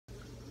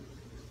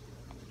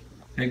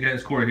Hey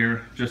guys, Corey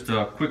here. Just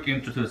a quick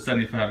intro to the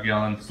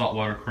 75-gallon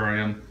saltwater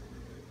aquarium,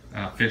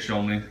 fish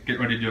only. Getting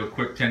ready to do a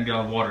quick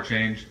 10-gallon water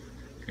change.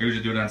 I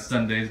usually do it on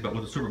Sundays, but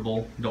with the Super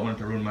Bowl, don't want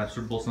it to ruin my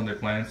Super Bowl Sunday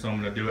plans, so I'm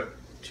going to do it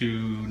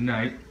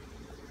tonight.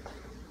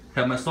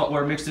 Have my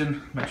saltwater mixed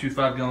in my 2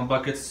 5-gallon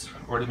buckets,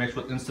 already mixed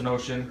with Instant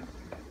Ocean.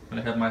 And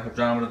I have my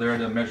hydrometer there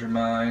to measure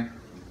my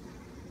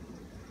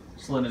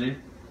salinity.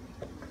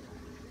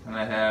 And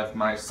I have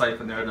my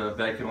siphon there to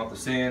vacuum out the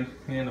sand,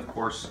 and of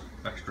course,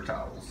 extra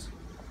towels.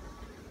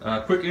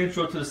 Quick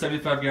intro to the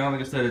 75-gallon.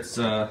 Like I said, it's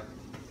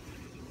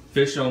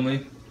fish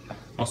only.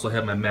 Also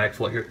have my mag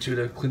float here too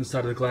to clean the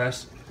side of the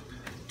glass.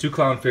 2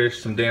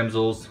 clownfish, some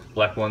damsels,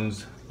 black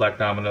ones, black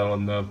domino,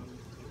 and the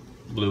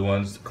blue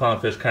ones. The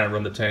clownfish kind of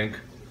run the tank.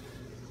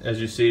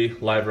 As you see,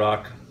 live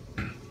rock,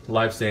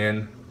 live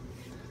sand.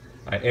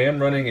 I am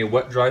running a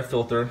wet dry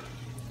filter.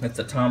 That's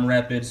a Tom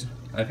Rapids.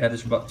 I've had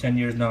this for about 10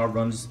 years now. It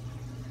runs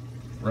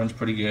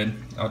pretty good.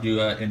 I'll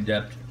do an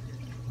in-depth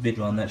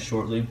video on that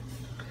shortly.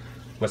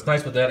 What's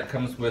nice with that, it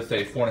comes with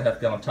a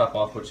 4.5-gallon top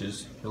off, which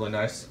is really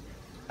nice.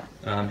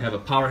 Have a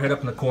power head up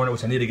in the corner,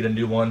 which I need to get a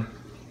new one.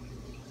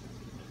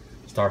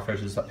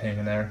 Starfish is up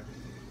hanging there.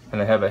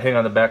 And I have a hang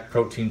on the back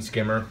protein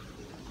skimmer,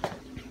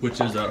 which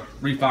is a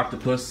reef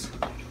octopus.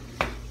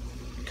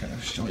 Kind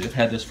of show you, I've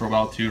had this for a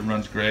while too, it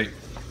runs great.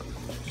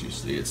 As you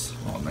see, it's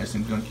all nice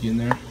and gunky in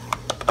there.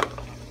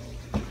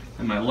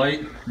 And my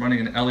light, I'm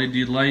running an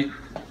LED light.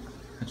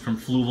 It's from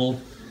Fluval.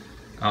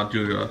 I'll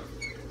do a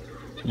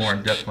more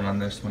in-depth one on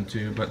this one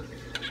too, but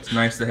it's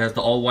nice that it has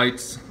the all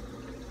whites,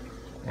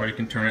 or you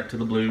can turn it to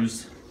the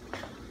blues.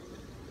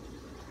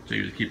 So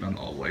you just keep it on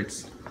the all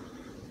whites.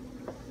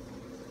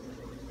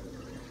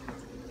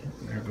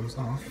 There it goes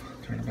off.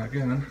 Turn it back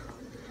in.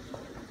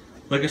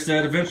 Like I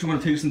said, eventually I'm going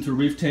to take this into a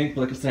reef tank,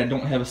 but like I said, I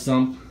don't have a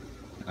sump.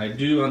 I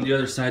do on the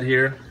other side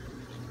here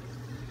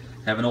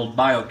have an old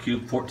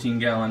BioCube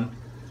 14-gallon.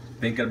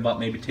 Thinking about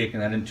maybe taking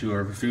that into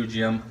a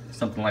refugium,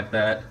 something like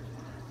that.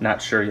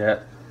 Not sure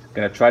yet.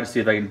 Gonna try to see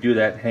if I can do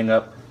that. Hang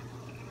up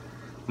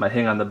my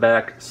hang on the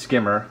back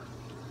skimmer,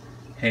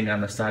 hang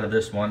on the side of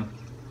this one.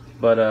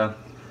 But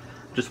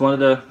just wanted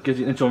to give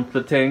you an intro to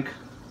the tank.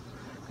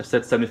 I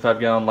said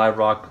 75-gallon live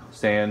rock,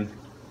 sand,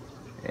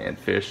 and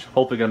fish.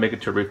 Hopefully gonna make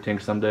it to a reef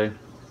tank someday.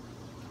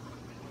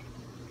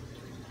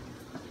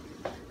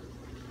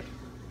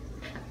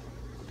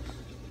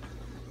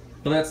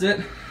 But that's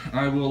it.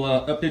 I will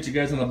update you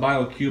guys on the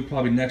BioCube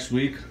probably next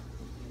week.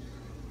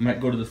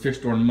 Might go to the fish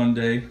store on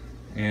Monday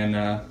and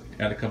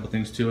add a couple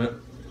things to it.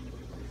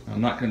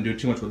 I'm not going to do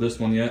too much with this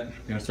one yet.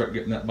 I'm going to start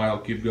getting that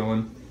BioCube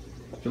going.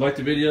 If you like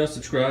the video,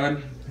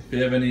 subscribe. If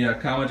you have any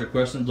comments or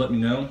questions, let me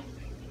know.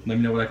 Let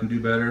me know what I can do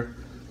better.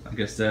 Like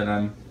I said,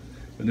 I've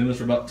been doing this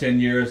for about 10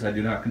 years. I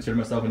do not consider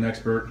myself an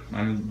expert.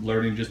 I'm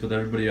learning just with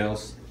everybody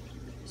else.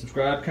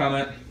 Subscribe,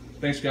 comment.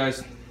 Thanks,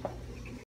 guys.